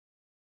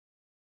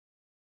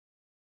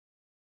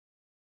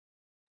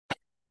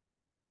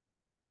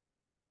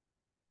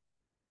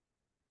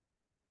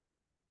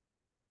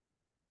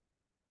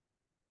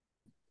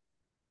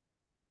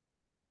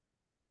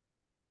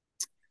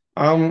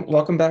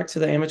Welcome back to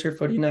the Amateur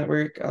Footy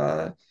Network.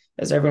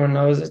 As everyone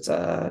knows, it's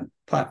a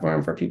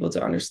platform for people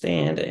to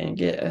understand and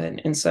get an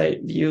insight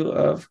view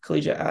of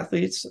collegiate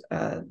athletes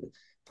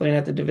playing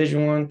at the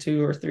Division One,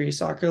 two, or three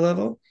soccer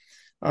level.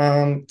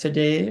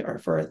 Today,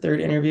 for our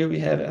third interview, we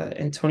have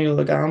Antonio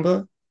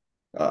Lagamba.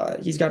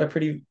 He's got a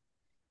pretty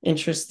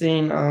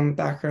interesting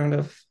background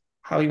of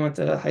how he went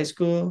to high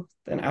school,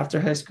 then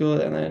after high school,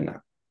 and then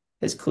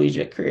his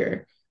collegiate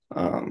career.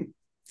 Um,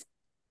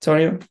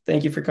 Antonio,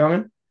 thank you for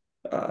coming.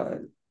 Uh,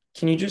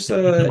 can you just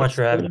Thank you so much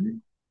for having me.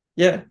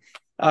 explain?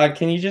 Yeah.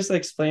 Can you just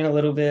explain a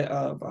little bit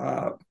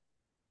of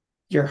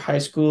your high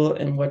school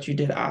and what you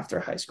did after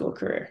high school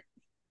career?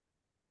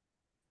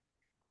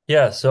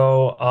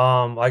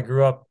 I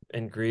grew up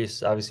in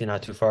Greece, obviously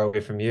not too far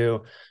away from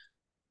you.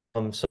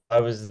 So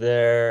I was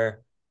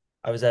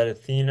at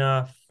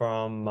Athena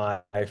from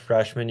my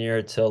freshman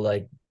year till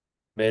like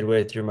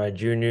midway through my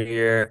junior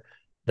year.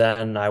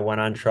 Then I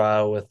went on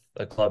trial with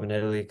a club in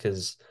Italy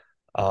because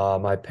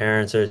my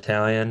parents are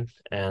Italian,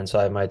 and so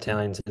I have my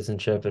Italian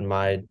citizenship and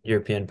my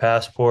European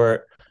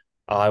passport.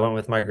 I went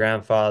with my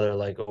grandfather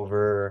like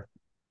over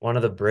one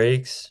of the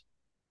breaks,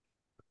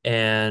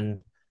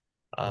 and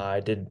I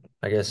did,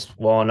 I guess,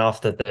 well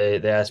enough that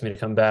they asked me to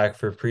come back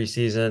for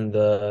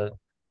preseason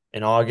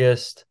in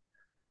August.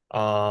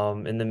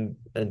 And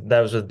that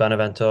was with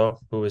Benevento,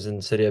 who was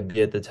in City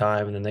B at the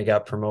time, and then they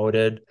got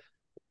promoted.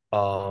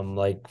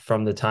 Like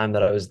from the time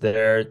that I was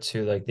there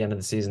to like the end of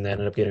the season, they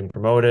ended up getting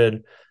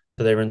promoted.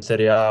 So they were in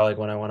City A like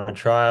when I went on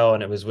trial,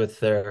 and it was with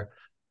their,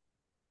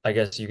 I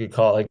guess you could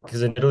call it like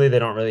because in Italy they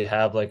don't really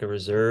have like a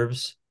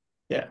reserves.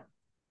 Yeah.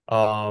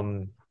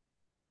 Um,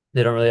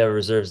 they don't really have a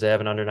reserves. They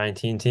have an under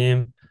 19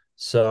 team.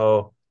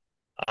 So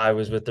I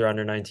was with their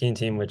under 19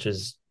 team, which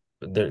is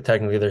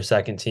technically their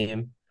second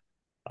team.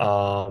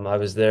 I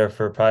was there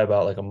for probably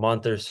about like a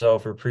month or so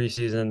for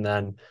preseason.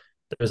 Then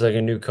there was like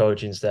a new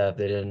coaching staff.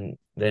 They didn't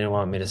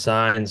want me to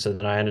sign, so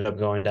then I ended up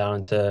going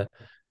down to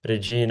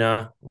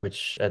Regina,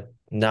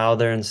 now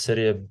they're in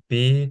Serie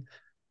B.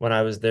 When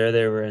I was there,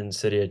 they were in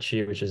Serie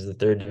C, which is the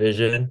third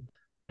division,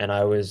 and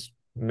I was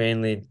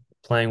mainly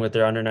playing with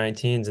their under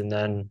 19s, and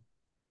then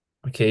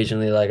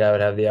occasionally like I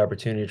would have the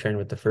opportunity to train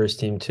with the first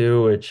team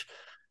too, which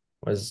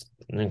was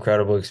an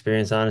incredible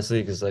experience,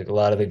 honestly, because like a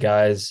lot of the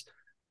guys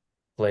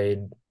played,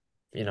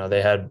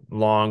 they had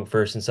long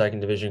first and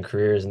second division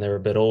careers and they were a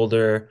bit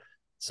older.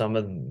 Some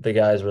of the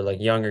guys were like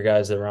younger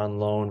guys that were on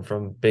loan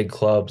from big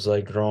clubs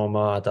like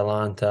Roma,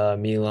 Atalanta,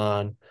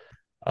 Milan.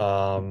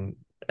 Um,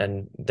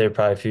 and they're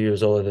probably a few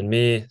years older than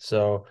me.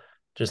 So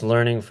just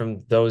learning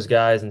from those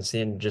guys and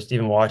seeing just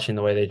even watching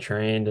the way they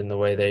trained and the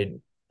way they,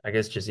 I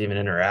guess, just even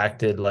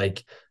interacted,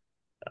 like,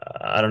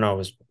 I don't know, it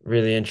was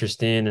really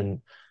interesting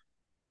and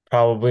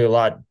probably a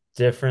lot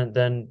different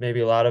than maybe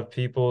a lot of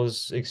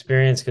people's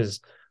experience because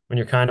when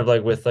you're kind of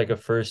like with like a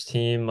first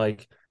team,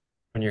 like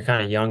when you're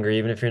kind of younger,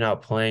 even if you're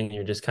not playing,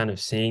 you're just kind of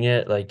seeing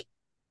it, like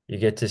you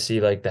get to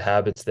see like the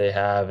habits they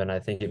have, and I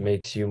think it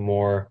makes you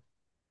more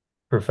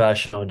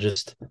professional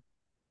just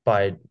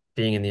by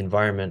being in the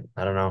environment.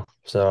 I don't know.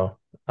 So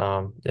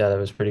yeah, that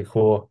was pretty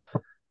cool.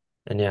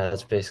 And yeah,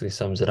 that's basically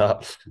sums it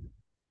up.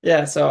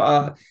 Yeah.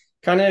 So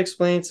kind of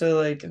explain to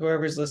like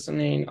whoever's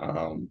listening,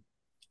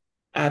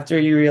 after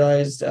you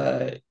realized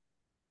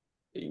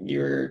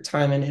your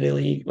time in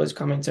Italy was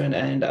coming to an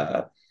end,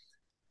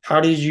 how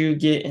did you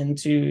get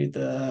into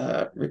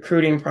the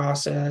recruiting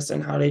process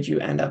and how did you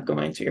end up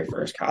going to your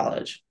first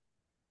college?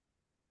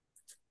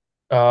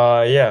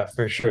 Yeah,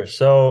 for sure.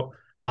 So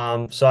I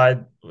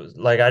was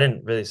like, I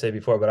didn't really say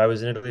before, but I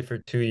was in Italy for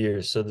 2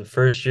 years. So the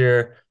first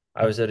year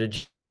I was at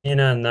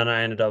Regina, and then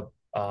I ended up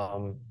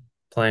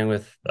playing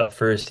with a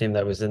first team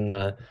that was in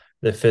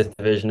the fifth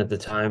division at the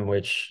time,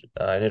 which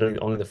in Italy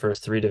only the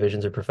first three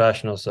divisions are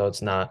professional, so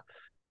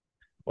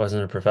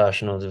wasn't a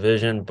professional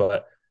division.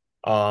 But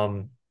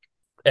um,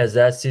 as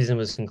that season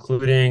was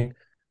concluding,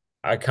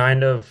 I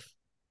kind of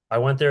I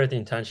went there with the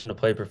intention to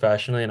play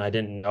professionally, and I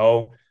didn't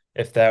know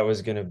if that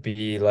was going to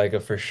be like a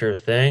for sure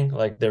thing.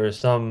 Like there were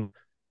some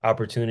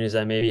opportunities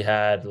I maybe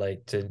had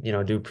like to,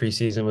 do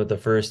preseason with the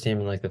first team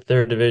in like the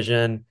third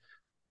division,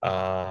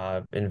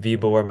 in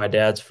Vibo where my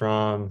dad's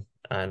from.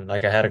 And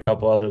like I had a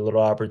couple other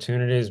little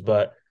opportunities,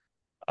 but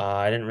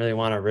I didn't really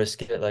want to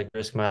risk it, like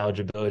risk my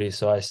eligibility.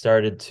 So I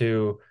started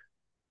to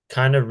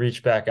kind of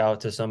reach back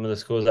out to some of the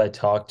schools I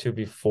talked to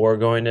before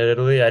going to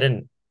Italy. I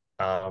didn't,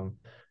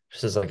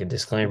 just as like a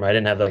disclaimer, I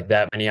didn't have like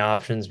that many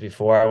options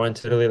before I went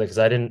to Italy, like,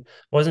 because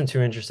wasn't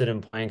too interested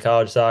in playing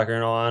college soccer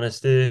in all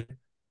honesty.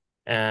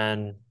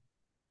 And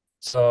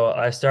so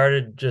I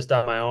started just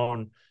on my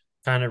own,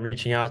 kind of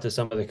reaching out to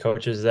some of the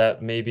coaches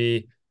that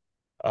maybe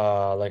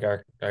like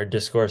our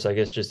discourse I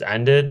guess just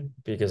ended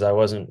because I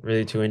wasn't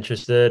really too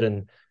interested.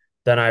 And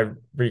then I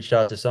reached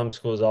out to some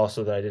schools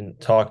also that I didn't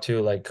talk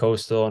to, like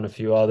Coastal and a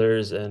few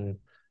others, and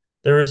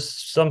there was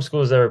some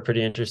schools that were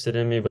pretty interested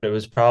in me, but it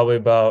was probably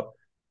about,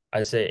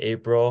 I'd say,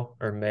 April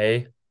or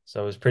May,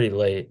 so it was pretty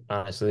late,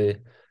 honestly.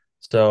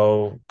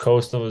 So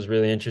Coastal was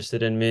really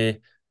interested in me.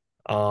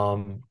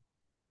 um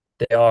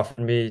they offered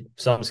me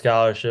some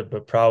scholarship,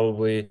 but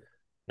probably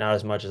not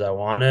as much as I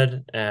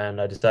wanted. And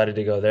I decided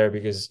to go there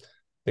because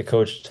the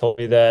coach told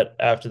me that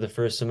after the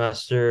first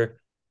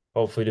semester,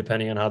 hopefully,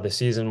 depending on how the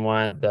season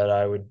went, that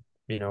I would,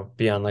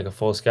 be on like a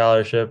full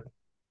scholarship.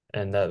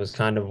 And that was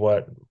kind of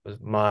what was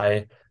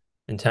my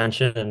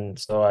intention. And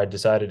so I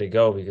decided to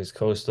go because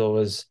Coastal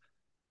was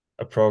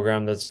a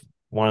program that's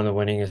one of the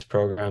winningest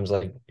programs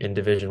like in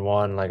Division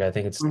One. Like I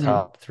think it's Hmm.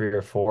 top 3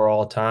 or 4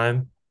 all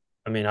time.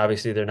 I mean,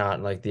 obviously they're not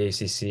in like the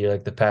ACC or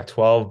like the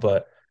Pac-12,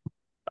 but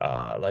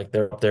like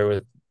they're up there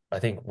with I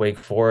think Wake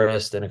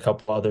Forest and a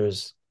couple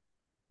others.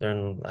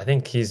 I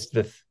think he's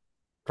the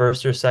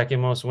first or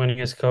second most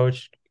winningest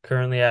coach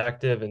currently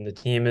active, and the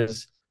team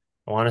is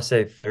I want to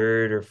say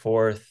third or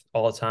fourth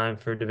all time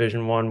for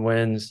Division One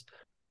wins.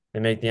 They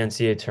make the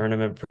NCAA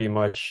tournament pretty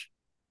much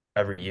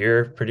every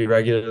year, pretty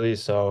regularly.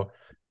 So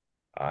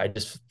I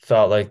just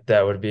felt like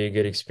that would be a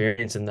good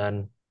experience. And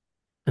then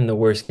in the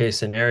worst case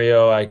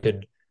scenario, I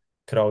could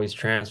always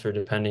transfer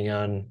depending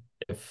on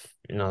if,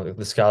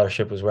 the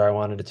scholarship was where I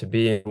wanted it to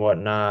be and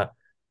whatnot,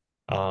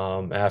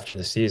 after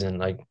the season.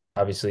 Like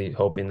obviously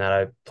hoping that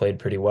I played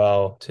pretty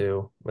well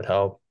too would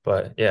help.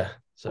 But yeah,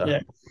 so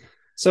Yeah.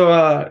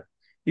 So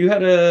you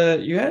had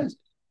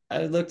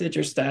I looked at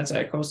your stats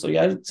at Coastal. You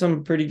had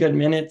some pretty good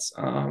minutes.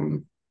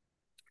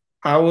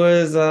 How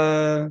was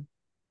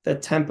the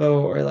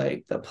tempo or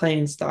like the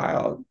playing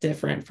style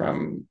different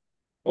from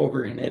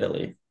over in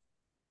Italy?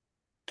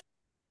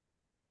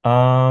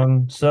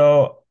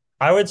 so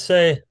I would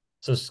say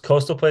so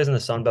Coastal plays in the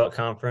Sun Belt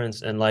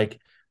Conference, and like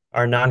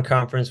our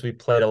non-conference we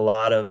played a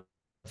lot of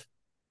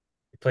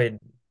we played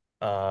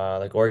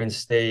like Oregon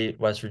State,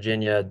 West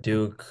Virginia,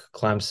 Duke,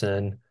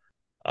 Clemson,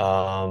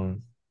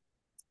 um,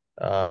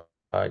 uh,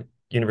 uh,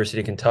 University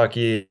of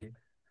Kentucky.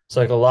 It's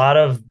like a lot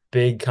of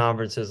big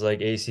conferences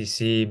like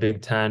ACC,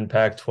 Big Ten,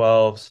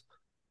 Pac-12s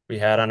we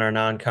had on our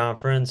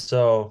non-conference.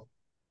 So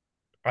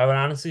I would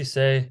honestly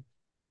say,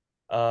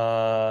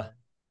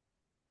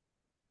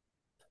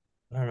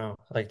 I don't know,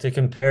 like to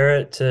compare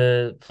it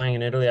to playing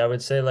in Italy, I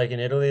would say like in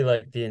Italy,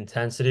 like the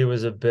intensity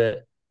was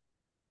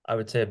I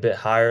would say a bit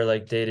higher,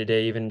 like day to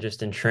day, even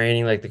just in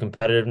training, like the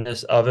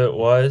competitiveness of it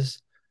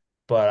was.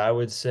 But I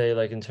would say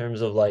like in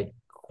terms of like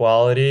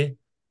quality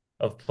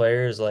of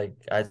players, like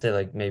I'd say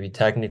like maybe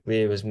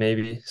technically it was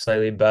maybe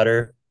slightly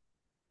better,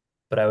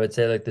 but I would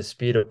say like the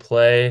speed of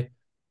play,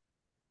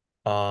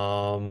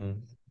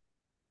 um,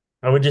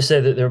 I would just say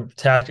that they're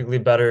tactically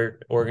better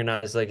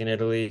organized. Like in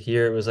Italy,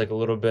 here it was like a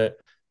little bit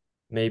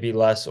maybe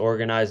less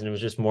organized and it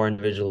was just more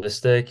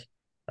individualistic.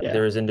 Like Yeah.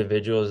 there was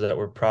individuals that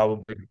were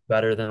probably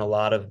better than a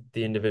lot of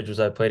the individuals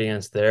I played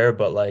against there,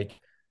 but like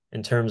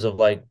in terms of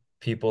like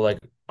people like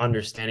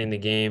understanding the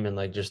game and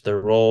like just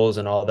their roles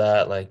and all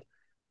that, like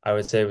I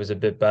would say it was a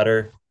bit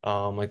better.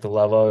 Like the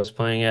level I was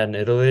playing at in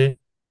Italy.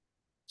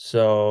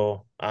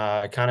 So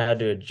I kind of had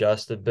to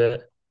adjust a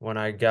bit when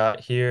I got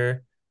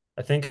here.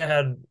 I think I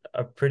had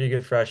a pretty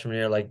good freshman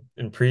year, like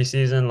in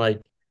preseason,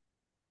 like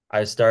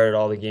I started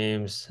all the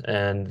games,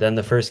 and then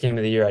the first game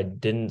of the year I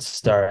didn't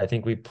start. I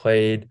think we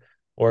played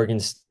Oregon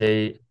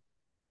State,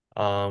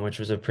 which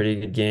was a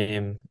pretty good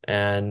game,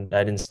 and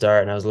I didn't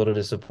start, and I was a little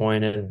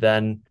disappointed.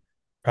 Then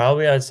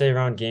probably I'd say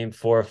around game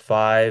 4 or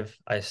 5,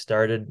 I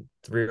started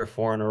 3 or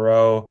 4 in a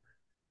row.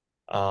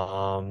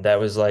 That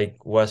was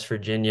like West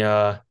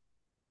Virginia.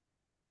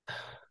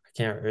 I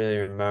can't really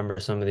remember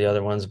some of the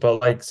other ones,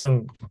 but like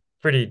some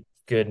pretty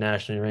good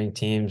nationally ranked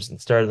teams, and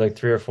started like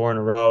 3 or 4 in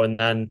a row, and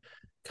then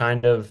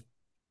kind of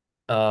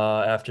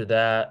after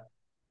that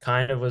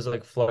kind of was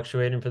like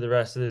fluctuating for the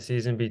rest of the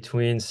season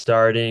between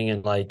starting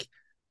and like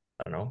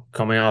I don't know,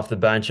 coming off the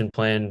bench and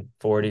playing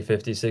 40,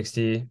 50,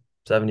 60,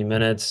 70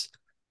 minutes.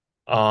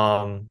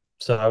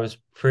 So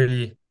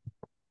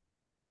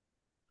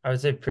I would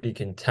say pretty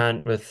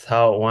content with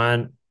how it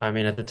went. I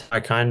mean, at the time I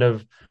kind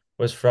of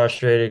was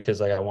frustrated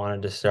because like I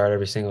wanted to start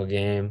every single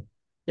game,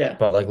 Yeah.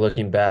 but like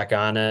looking back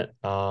on it,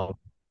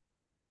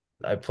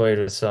 I played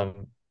with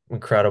some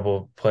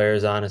incredible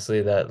players,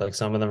 honestly, that like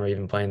some of them are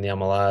even playing the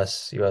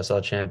MLS,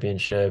 USL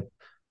Championship,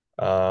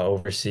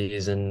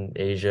 overseas in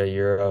Asia,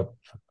 Europe.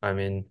 I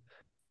mean,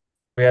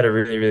 we had a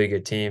really, really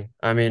good team.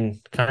 I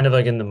mean, kind of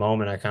like in the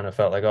moment, I kind of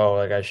felt like, oh,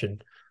 like I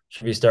should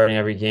be starting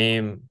every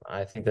game.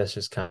 I think that's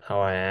just kind of how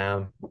I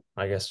am,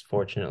 I guess,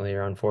 fortunately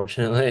or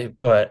unfortunately.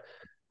 But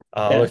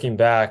Yeah. looking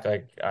back,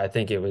 like I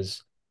think it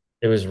was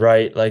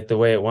right, like the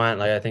way it went.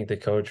 Like I think the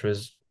coach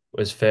was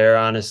fair,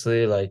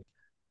 honestly. Like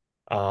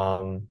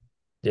um,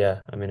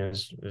 yeah, I mean it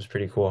was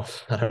pretty cool.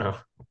 I don't know,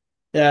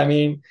 Yeah. I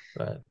mean,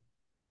 but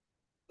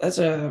that's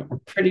a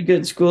pretty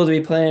good school to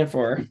be playing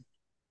for.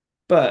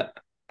 But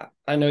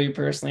I know you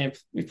personally.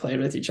 We played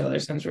with each other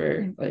since we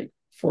are like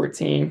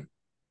 14.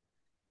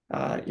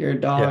 You're a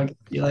yeah, dog.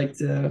 You like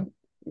to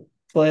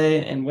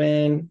play and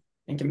win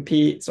and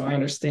compete. So I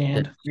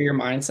yeah, understand where your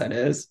mindset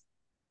is.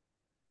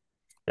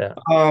 yeah.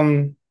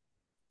 Um,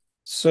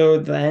 so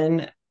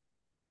then,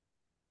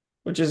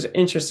 which is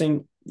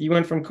interesting, you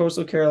went from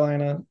Coastal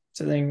Carolina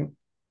to then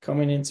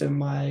coming into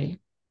my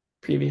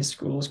previous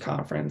schools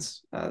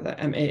conference, the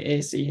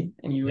MAAC,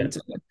 and you Yeah. went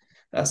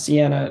to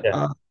Siena.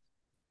 Yeah.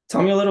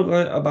 Tell me a little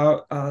bit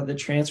about the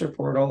transfer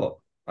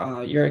portal,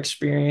 your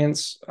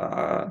experience,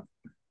 how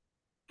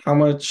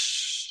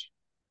much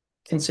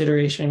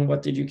consideration,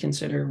 what did you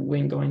consider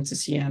when going to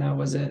Siena?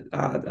 Was it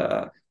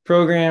the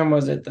program?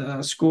 Was it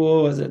the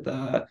school? Was it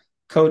the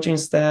coaching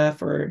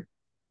staff? Or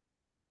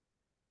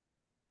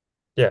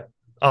Yeah.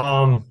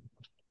 Um,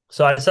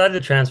 so I decided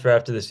to transfer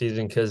after the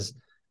season because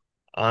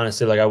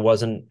honestly, like I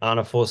wasn't on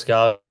a full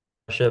scholarship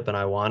and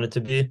I wanted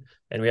to be,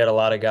 and we had a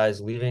lot of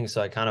guys leaving,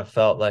 so I kind of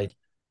felt like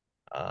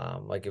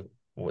it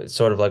was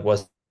sort of like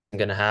wasn't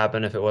going to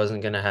happen if it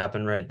wasn't going to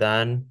happen right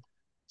then.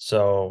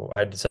 So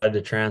I decided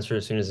to transfer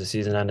as soon as the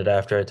season ended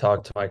after I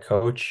talked to my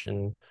coach,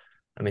 and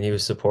I mean he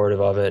was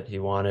supportive of it. He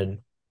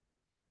wanted,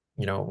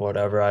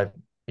 whatever I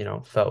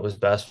felt was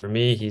best for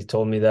me. He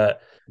told me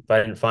that if I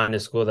didn't find a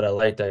school that I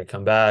liked, I'd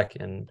come back.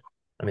 And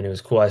I mean, it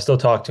was cool. I still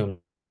talk to him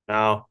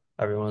now.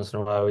 Every once in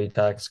a while, we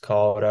text,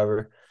 call,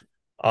 whatever.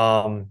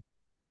 Um,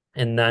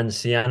 and then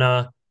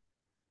Siena,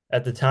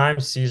 at the time,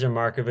 Caesar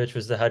Markovich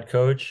was the head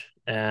coach,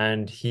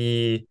 and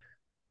he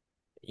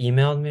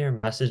emailed me or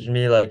messaged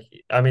me. Like,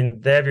 I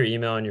mean, they have your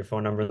email and your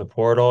phone number in the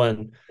portal,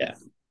 and yeah,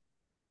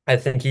 I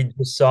think he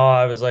just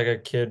saw I was like a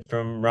kid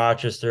from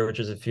Rochester, which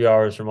is a few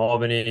hours from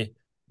Albany.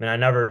 I mean, I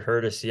never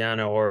heard of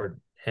Siena or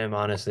him,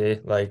 honestly.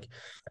 Like,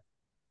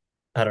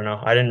 I don't know.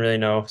 I didn't really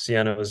know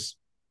Siena was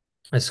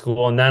a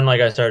school. And then,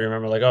 like, I started to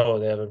remember, like, oh,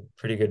 they have a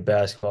pretty good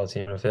basketball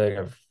team. I feel like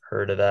I've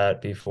heard of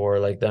that before,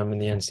 like them in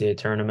the NCAA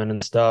tournament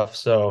and stuff.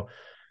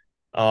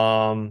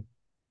 Um,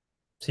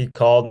 so he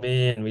called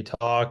me and we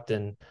talked.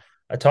 And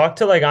I talked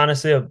to, like,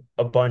 honestly,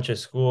 a bunch of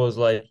schools,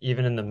 like,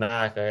 even in the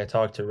MAC. Like, I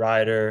talked to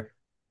Ryder.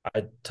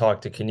 I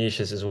talked to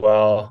Canisius as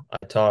well.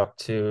 I talked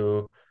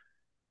to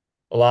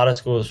a lot of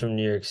schools from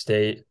New York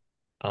State.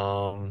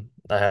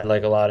 I had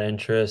like a lot of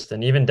interest,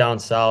 and even down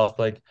south,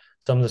 like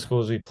some of the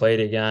schools we played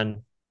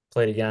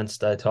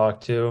against, I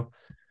talked to.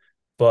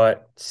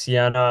 But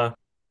Siena,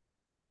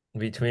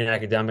 between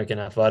academic and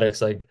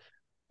athletics, like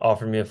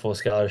offered me a full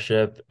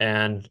scholarship,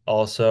 and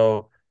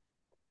also,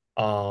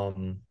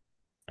 um,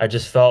 I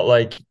just felt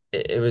like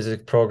it was a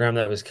program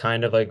that was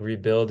kind of like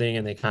rebuilding,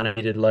 and they kind of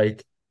needed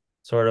like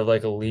sort of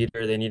like a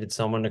leader. They needed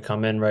someone to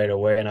come in right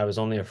away, and I was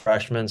only a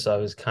freshman, so I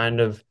was kind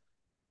of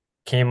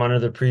came under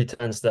the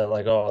pretense that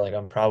like, oh, like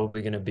I'm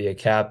probably going to be a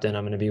captain.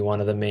 I'm going to be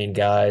one of the main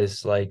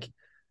guys. Like,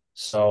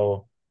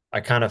 so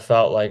I kind of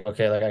felt like,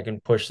 okay, like I can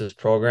push this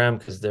program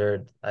because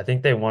I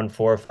think they won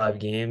 4 or 5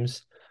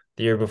 games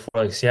the year before.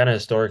 Like Siena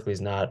historically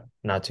is not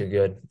too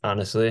good,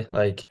 honestly.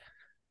 Like,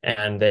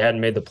 and they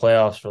hadn't made the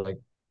playoffs for like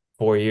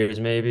 4 years,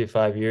 maybe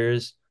 5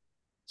 years.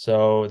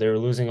 So they were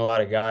losing a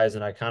lot of guys,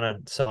 and I kind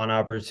of saw an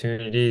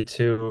opportunity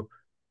to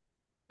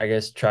I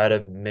guess try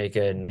to make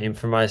a name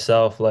for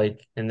myself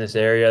like in this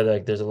area.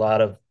 Like there's a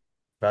lot of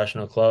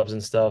professional clubs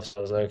and stuff. So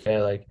I was like,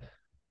 okay, like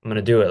I'm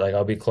gonna do it. Like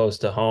I'll be close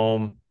to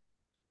home.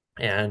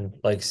 And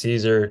like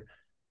Caesar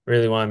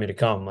really wanted me to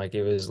come. Like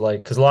it was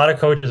like because a lot of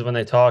coaches when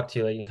they talk to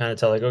you, like you kind of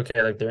tell like,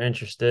 okay, like they're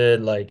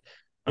interested, like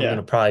I'm yeah,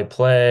 gonna probably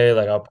play,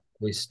 like I'll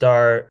probably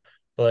start.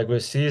 But like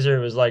with Caesar,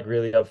 it was like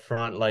really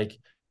upfront, like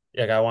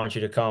I want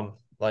you to come,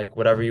 like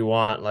whatever you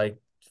want, like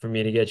for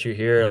me to get you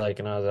here. Like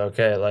and I was like,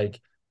 okay,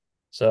 like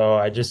so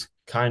I just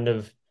kind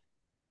of,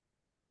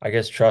 I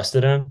guess,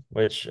 trusted him,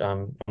 which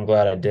I'm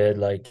glad I did.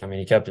 Like, I mean,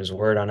 he kept his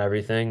word on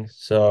everything.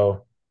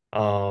 So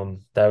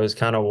that was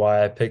kind of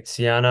why I picked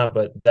Sienna.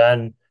 But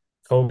then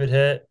COVID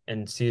hit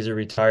and Caesar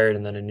retired,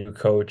 and then a new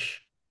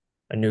coach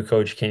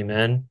came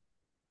in,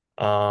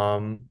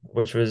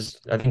 which was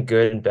I think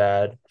good and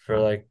bad for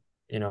like,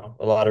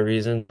 a lot of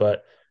reasons,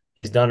 but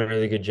he's done a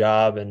really good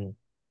job. And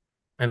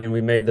I mean,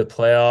 we made the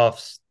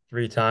playoffs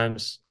 3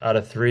 times out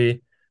of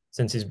 3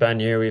 since he's been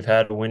here. We've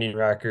had a winning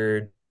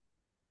record.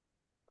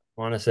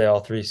 I want to say all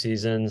 3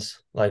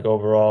 seasons. Like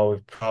overall,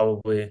 we've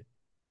probably,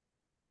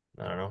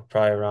 I don't know,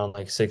 probably around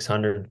like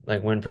 600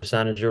 like win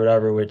percentage or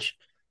whatever, which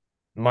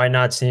might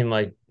not seem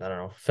like, I don't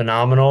know,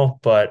 phenomenal,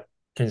 but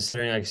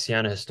considering like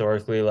Siena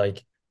historically,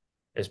 like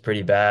is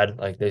pretty bad.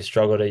 Like they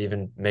struggle to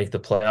even make the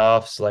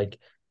playoffs. Like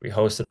we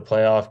hosted a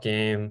playoff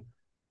game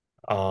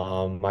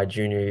my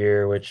junior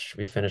year, which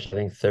we finished, I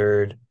think,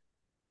 third.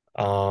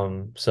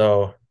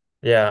 So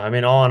yeah, I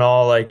mean, all in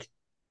all, like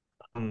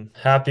I'm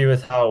happy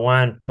with how it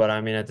went, but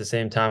I mean, at the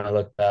same time, I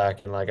look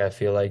back and like I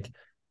feel like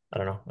I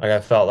don't know, like I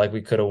felt like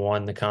we could have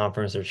won the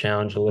conference or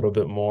challenge a little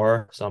bit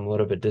more. So I'm a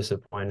little bit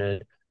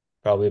disappointed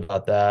probably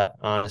about that,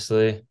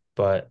 honestly.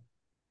 But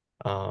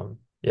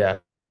yeah,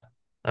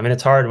 I mean,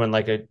 it's hard when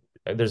like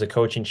there's a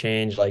coaching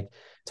change. Like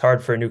it's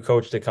hard for a new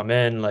coach to come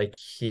in. Like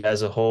he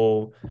has a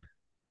whole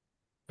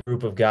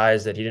group of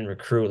guys that he didn't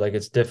recruit. Like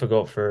it's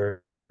difficult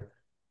for I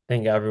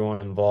think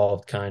everyone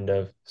involved, kind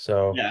of.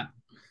 So, yeah,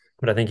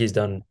 but I think he's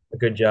done a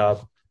good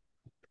job.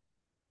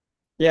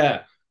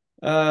 yeah.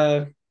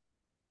 Uh,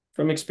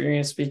 from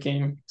experience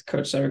speaking, the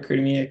coach that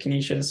recruited me at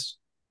Canisius,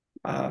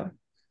 uh,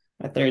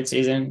 my third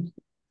season.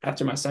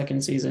 After my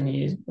second season,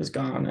 he was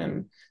gone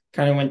and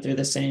kind of went through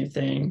the same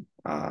thing.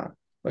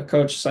 what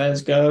coach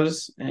says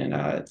goes, and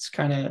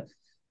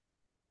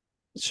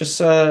it's just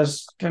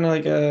kind of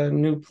like a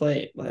new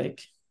plate.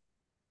 Like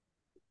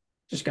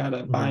just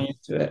gotta buy Mhm.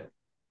 into it.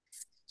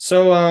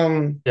 So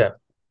Yeah,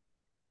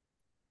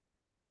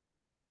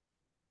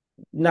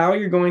 now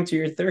you're going to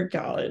your third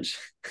college.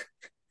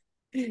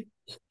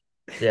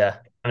 yeah.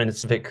 I mean,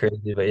 it's a bit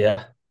crazy, but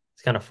yeah,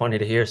 it's kind of funny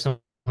to hear someone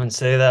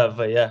say that.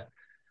 But yeah,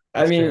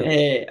 I that's mean, true.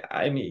 hey,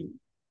 I mean,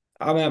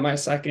 I'm at my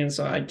second,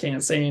 so I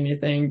can't say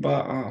anything.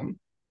 But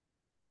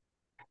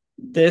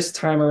this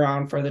time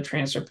around for the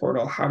transfer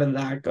portal, how did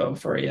that go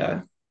for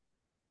you?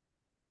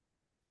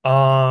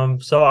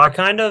 So I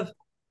kind of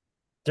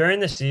during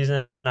the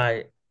season,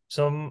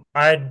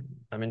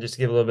 I mean, just to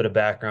give a little bit of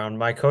background,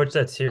 my coach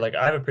that's here, like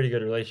I have a pretty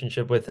good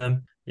relationship with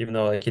him, even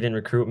though like he didn't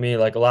recruit me.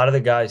 Like a lot of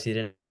the guys he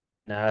didn't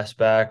ask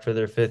back for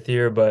their fifth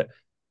year, but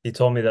he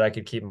told me that I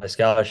could keep my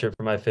scholarship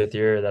for my fifth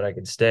year, that I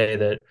could stay,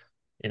 that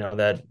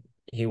that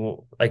he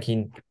will like he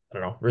I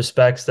don't know,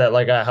 respects that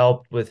like I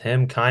helped with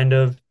him kind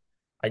of,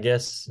 I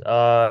guess,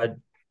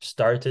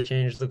 start to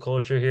change the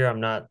culture here. I'm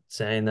not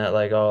saying that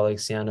like, oh, like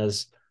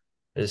Sienna's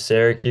is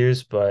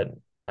Syracuse, but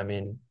I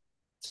mean,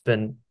 it's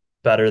been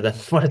better than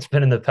what it's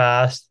been in the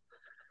past.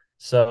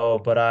 So,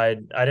 but I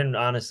didn't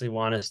honestly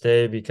want to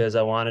stay because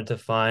I wanted to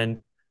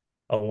find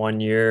a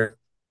 1 year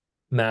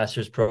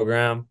master's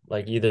program,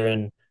 like either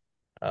in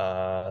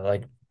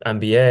like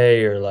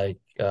MBA or like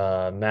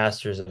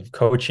masters of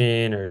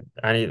coaching or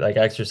any like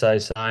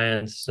exercise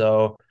science.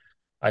 So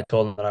I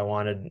told him that I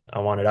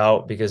wanted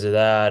out because of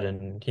that,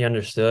 and he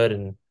understood,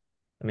 and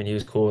I mean he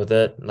was cool with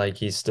it. Like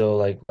he still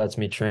like lets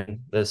me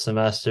train this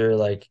semester,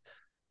 like,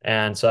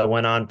 and so I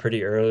went on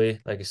pretty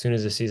early. Like as soon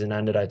as the season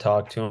ended, I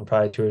talked to him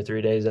probably 2 or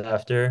 3 days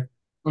after,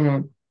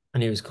 Mhm.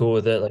 and he was cool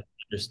with it, like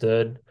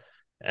understood,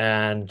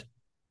 and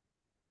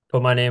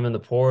put my name in the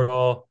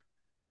portal.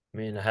 I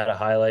mean, I had a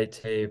highlight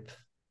tape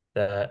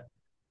that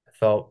I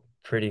felt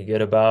pretty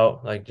good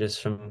about, like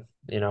just from,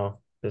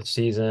 the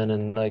season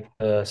and like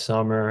the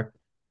summer.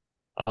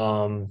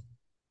 Um,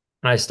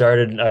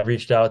 I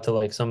reached out to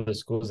like some of the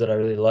schools that I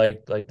really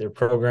liked, like their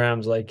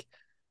programs, like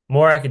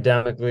more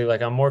academically,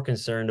 like I'm more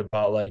concerned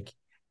about like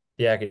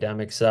the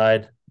academic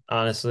side,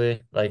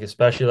 honestly. Like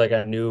especially like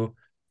I knew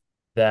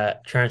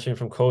that transferring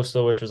from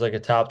Coastal, which was like a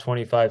top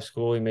 25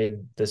 school, he made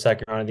the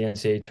second round of the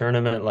NCAA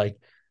tournament. Like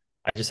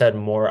I just had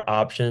more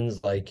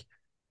options, like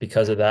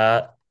because of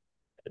that,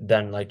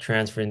 than like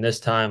transferring this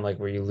time, like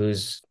where you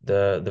lose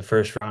the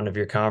first round of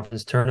your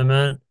conference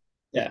tournament.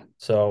 Yeah,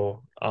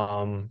 So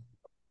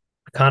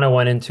kind of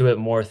went into it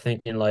more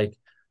thinking like,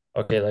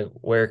 okay, like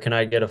where can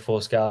I get a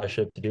full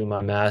scholarship to do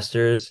my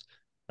master's?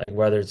 Like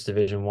whether it's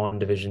Division 1,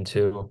 Division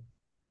 2,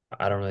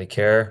 I don't really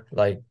care.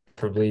 Like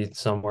probably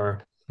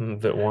somewhere a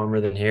bit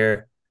warmer than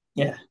here.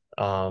 yeah,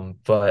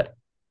 But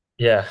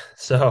yeah,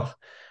 so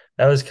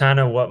that was kind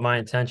of what my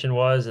intention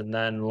was. And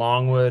then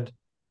Longwood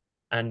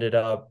ended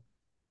up,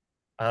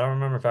 I don't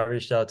remember if I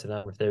reached out to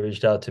them, if they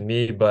reached out to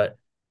me, but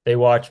they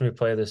watched me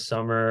play this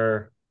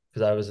summer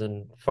because I was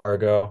in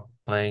Fargo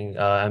playing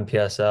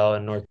MPSL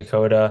in North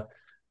Dakota.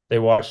 They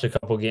watched a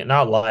couple games,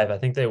 not live. I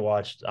think they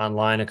watched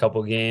online a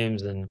couple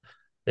games, and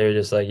they were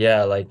just like,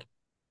 yeah, like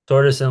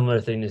sort of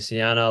similar thing to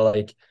Sienna.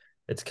 Like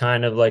it's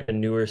kind of like a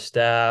newer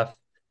staff,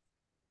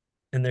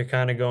 and they're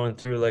kind of going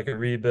through like a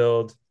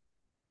rebuild.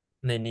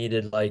 And they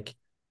needed like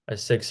a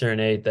six or an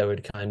eight that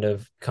would kind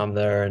of come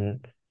there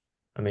and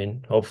I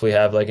mean, hopefully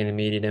have like an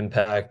immediate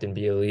impact and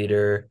be a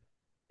leader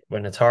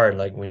when it's hard,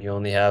 like when you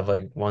only have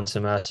like one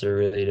semester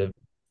really to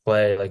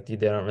play, like they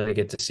don't really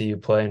get to see you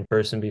play in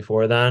person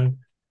before then.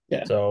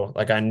 yeah, So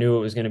like I knew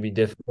it was going to be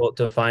difficult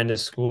to find a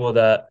school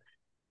that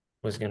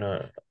was going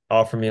to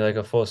offer me like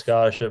a full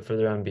scholarship for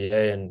their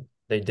MBA, and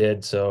they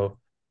did. So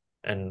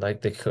and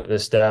like the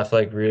staff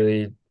like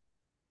really,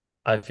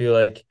 I feel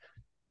like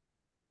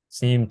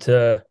seemed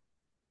to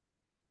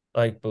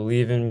like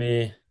believe in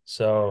me.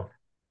 So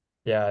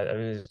yeah, I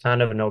mean it's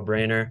kind of a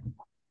no-brainer.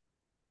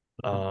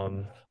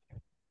 Um,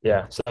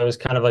 yeah, so it was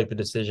kind of like the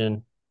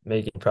decision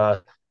making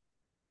process.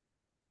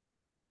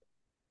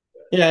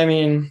 yeah. I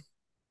mean,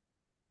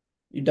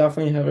 you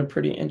definitely have a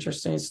pretty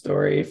interesting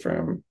story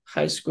from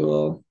high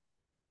school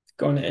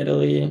going to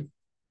Italy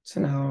to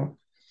now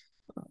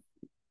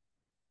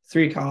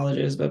three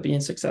colleges, but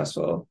being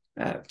successful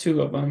at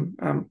two of them.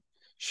 I'm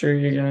sure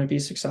you're going to be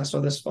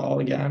successful this fall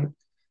again.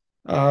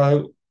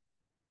 Uh,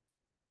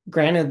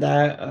 Granted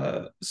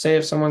that, say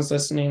if someone's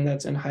listening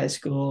that's in high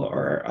school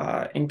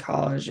or in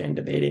college and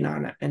debating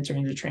on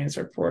entering the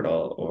transfer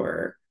portal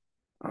or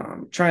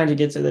trying to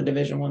get to the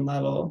Division 1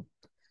 level,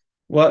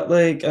 what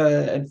like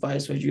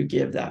advice would you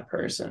give that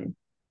person?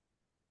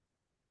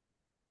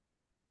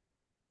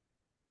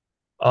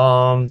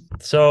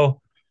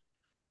 So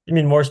you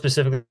mean more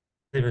specifically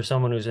for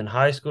someone who's in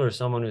high school or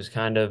someone who's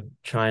kind of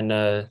trying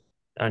to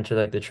enter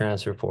like the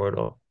transfer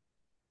portal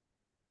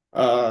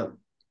Uh,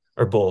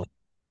 or both?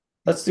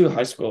 let's do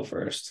high school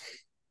first.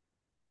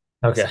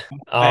 So Okay.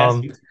 I ask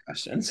Um, you two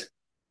questions.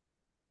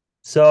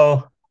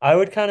 so I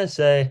would kind of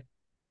say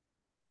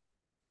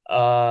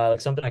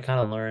like something I kind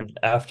of learned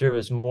after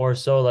was more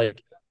so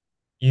like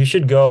you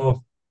should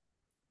go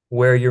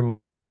where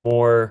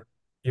more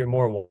you're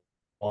more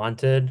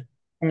wanted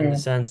in the Mm,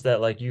 sense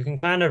that like you can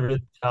kind of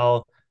really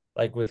tell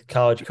like with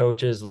college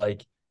coaches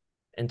like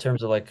in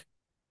terms of like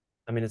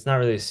I mean it's not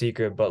really a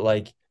secret but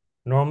like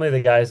normally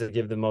the guys that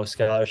give the most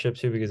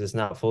scholarships to because it's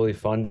not fully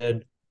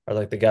funded are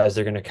like the guys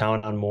they're going to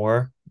count on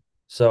more.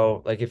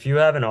 So like if you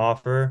have an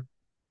offer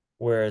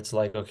where it's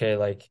like okay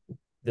like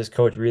this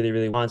coach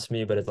really wants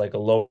me but it's like a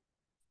low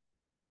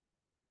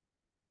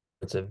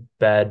it's a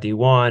bad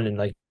D1 and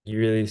like you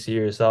really see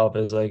yourself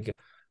as like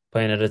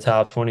playing at a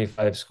top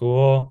 25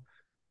 school.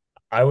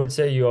 I would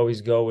say you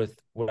always go with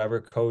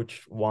whatever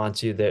coach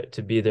wants you there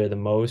to be there the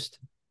most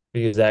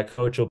because that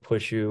coach will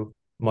push you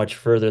much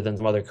further than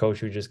some other coach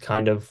who just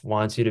kind of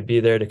wants you to be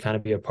there to kind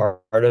of be a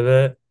part of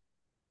it.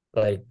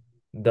 Like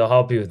they'll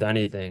help you with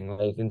anything,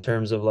 like in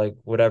terms of like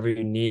whatever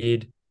you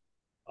need.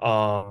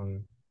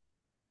 Um,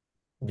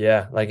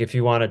 yeah, like if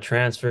you want to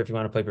transfer, if you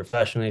want to play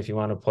professionally, if you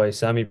want to play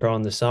semi-pro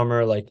in the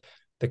summer, like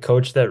the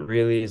coach that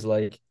really is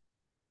like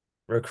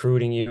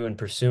recruiting you and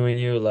pursuing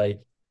you,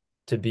 like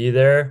to be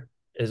there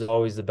is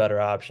always the better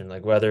option.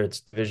 Like whether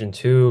it's Division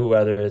 2,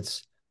 whether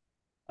it's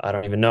I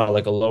don't even know,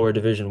 like a lower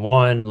Division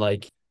 1,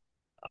 like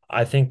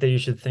I think that you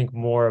should think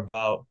more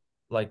about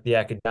like the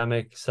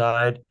academic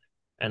side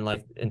and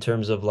like in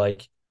terms of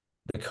like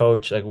the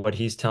coach, like what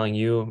he's telling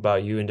you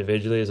about you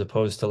individually as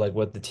opposed to like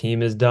what the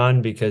team has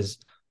done because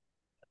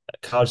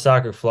college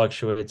soccer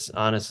fluctuates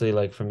honestly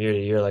like from year to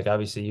year. Like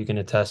obviously you can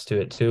attest to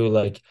it too.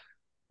 Like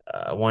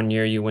one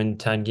year you win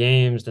 10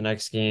 games, the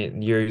next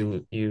game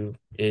year you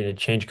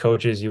change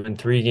coaches, you win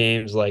 3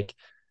 games. Like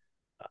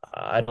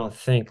I don't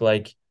think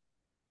like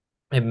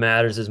it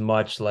matters as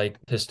much like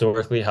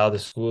historically how the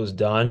school is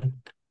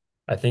done.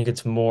 I think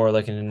it's more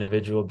like an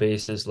individual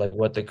basis, like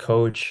what the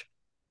coach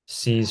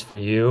sees for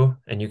you,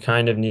 and you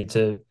kind of need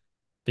to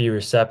be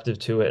receptive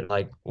to it and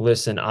like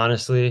listen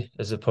honestly,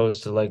 as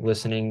opposed to like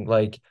listening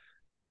like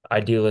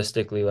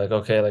idealistically, like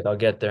okay, like I'll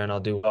get there and I'll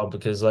do well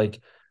because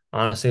like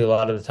honestly, a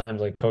lot of the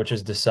times like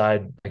coaches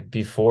decide like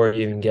before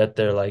you even get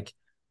there, like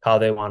how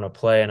they want to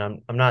play. And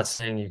I'm not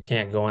saying you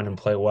can't go in and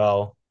play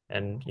well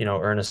and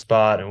earn a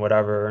spot and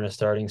whatever, earn a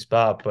starting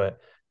spot, but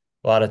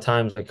a lot of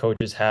times like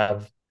coaches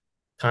have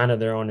kind of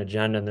their own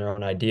agenda and their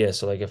own idea.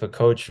 So like if a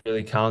coach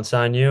really counts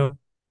on you,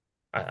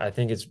 I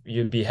think it's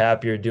you'd be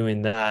happier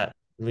doing that.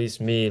 At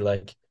least me,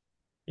 like,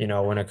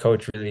 when a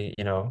coach really,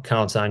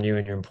 counts on you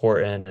and you're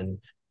important and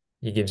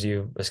he gives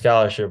you a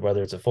scholarship,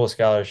 whether it's a full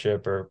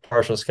scholarship or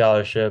partial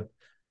scholarship,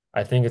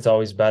 I think it's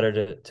always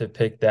better to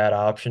pick that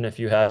option if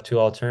you have two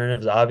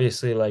alternatives.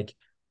 Obviously, like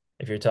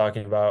if you're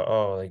talking about,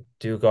 oh, like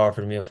Duke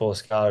offered me a full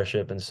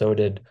scholarship and so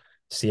did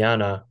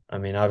Siena, I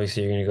mean,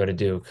 obviously you're gonna go to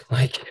Duke.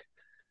 Like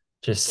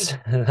just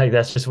like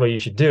that's just what you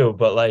should do.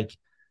 But like,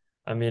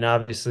 I mean,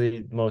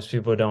 obviously most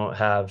people don't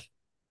have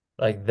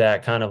like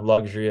that kind of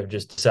luxury of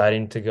just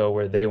deciding to go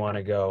where they want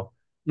to go.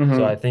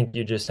 So I mhm, think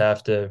you just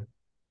have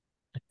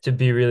to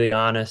be really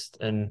honest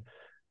and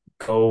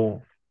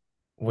go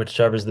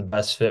whichever's the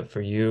best fit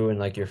for you and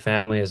like your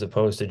family as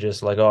opposed to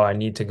just like, oh, I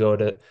need to go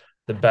to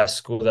the best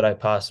school that I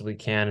possibly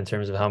can in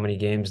terms of how many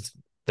games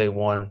they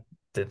won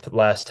the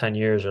last 10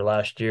 years or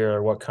last year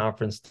or what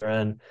conference they're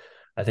in.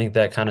 I think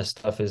that kind of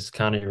stuff is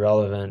kind of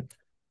irrelevant.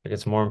 Like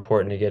it's more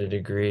important to get a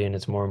degree and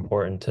it's more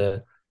important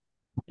to,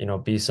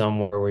 be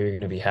somewhere where you're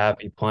going to be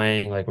happy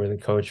playing, like where the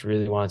coach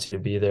really wants you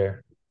to be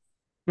there.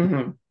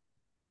 mhm.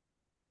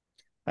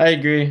 I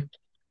agree.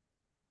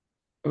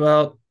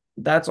 Well,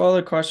 that's all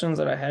the questions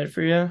that I had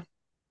for you.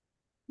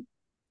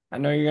 I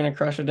know you're gonna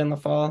crush it in the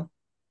fall.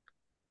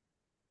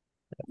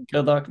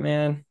 Good luck,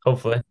 man.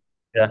 Hopefully.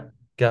 Yeah.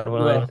 God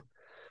You will. willing.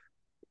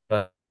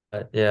 But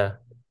yeah.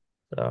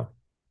 So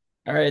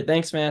All right,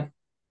 thanks, man.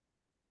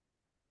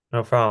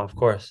 no problem, of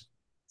course.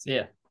 See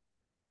ya.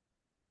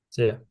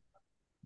 See ya.